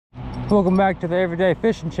Welcome back to the Everyday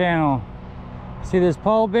Fishing Channel. See this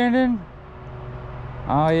pole bending?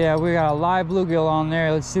 Oh yeah, we got a live bluegill on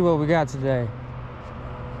there. Let's see what we got today.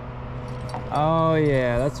 Oh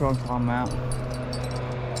yeah, that's what I'm talking about.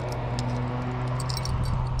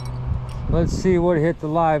 Let's see what hit the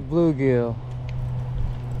live bluegill.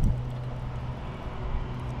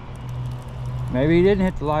 Maybe he didn't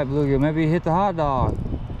hit the live bluegill. Maybe he hit the hot dog.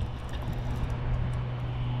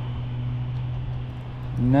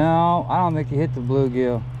 No, I don't think he hit the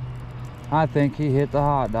bluegill. I think he hit the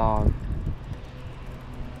hot dog.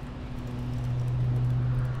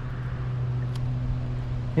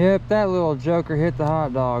 Yep, that little joker hit the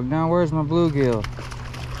hot dog. Now where's my bluegill?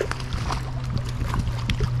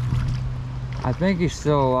 I think he's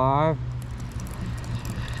still alive.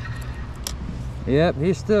 Yep,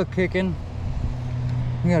 he's still kicking.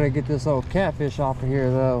 We gotta get this old catfish off of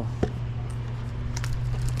here though.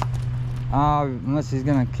 Unless he's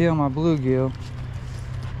gonna kill my bluegill.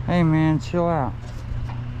 Hey man, chill out.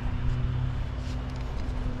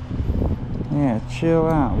 Yeah, chill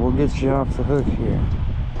out. We'll get you off the hook here.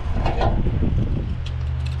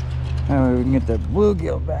 That way we can get the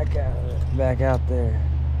bluegill back out there.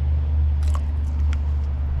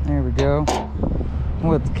 There we go.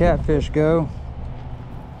 We'll let the catfish go.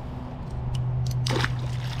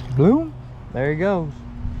 Boom. There he goes.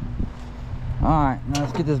 Alright, now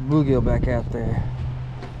let's get this bluegill back out there.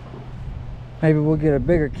 Maybe we'll get a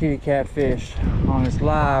bigger kitty catfish on this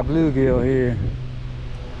live bluegill here.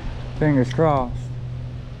 Fingers crossed.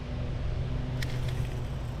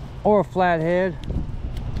 Or a flathead.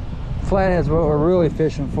 Flathead's what we're really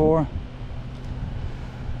fishing for.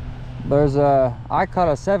 There's I caught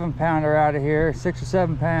a 7-pounder out of here, 6 or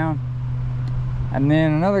 7 pound. And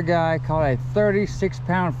then another guy caught a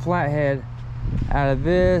 36-pound flathead out of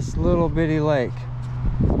this little bitty lake.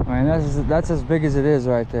 I mean, that's as big as it is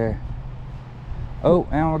right there. Oh,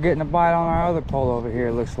 and we're getting a bite on our other pole over here,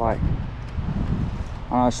 it looks like.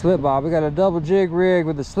 On our slip bob. We got a double jig rig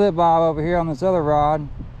with the slip bob over here on this other rod.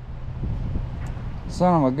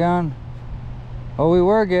 Son of a gun. Oh, we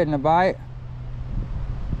were getting a bite.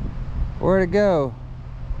 Where'd it go?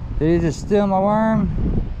 Did he just steal my worm?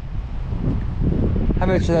 I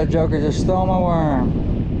bet you that joker just stole my worm.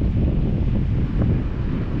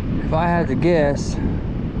 If I had to guess,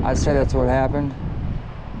 I'd say that's what happened.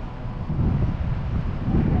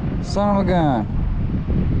 Son of a gun.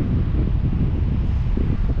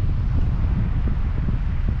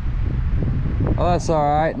 Well, that's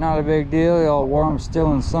alright, not a big deal. The old worm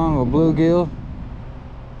stealing son of a bluegill.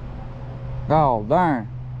 Oh, darn.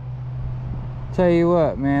 Tell you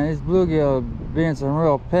what, man, this bluegill being some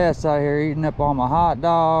real pests out here, eating up all my hot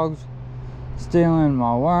dogs, stealing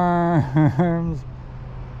my worms.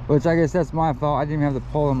 Which I guess that's my fault. I didn't even have the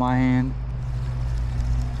pole in my hand.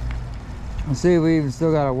 Let's see if we even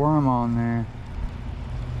still got a worm on there.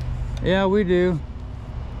 Yeah, we do.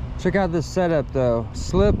 Check out this setup though.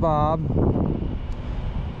 Slip bob,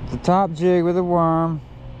 the top jig with a worm,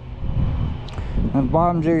 and the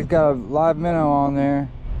bottom jig's got a live minnow on there.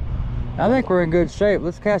 I think we're in good shape.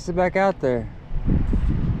 Let's cast it back out there.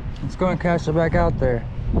 Let's go and cast it back out there.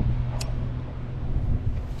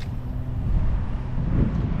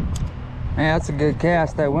 Yeah, that's a good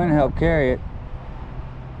cast. That wind helped carry it.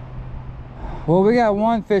 Well, we got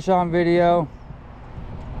one fish on video.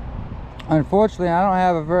 Unfortunately, I don't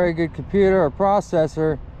have a very good computer or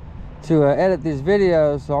processor to edit these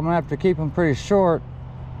videos, so I'm gonna have to keep them pretty short.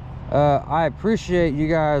 I appreciate you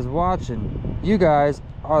guys watching. You guys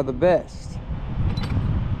are the best.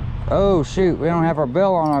 Oh shoot, we don't have our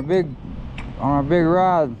bell on our big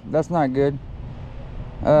rod. That's not good.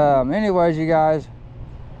 Anyways, you guys,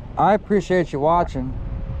 I appreciate you watching.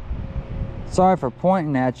 Sorry for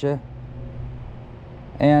pointing at you.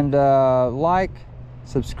 And like,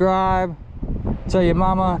 subscribe, tell your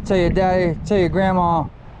mama, tell your daddy, tell your grandma,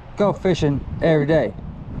 go fishing every day.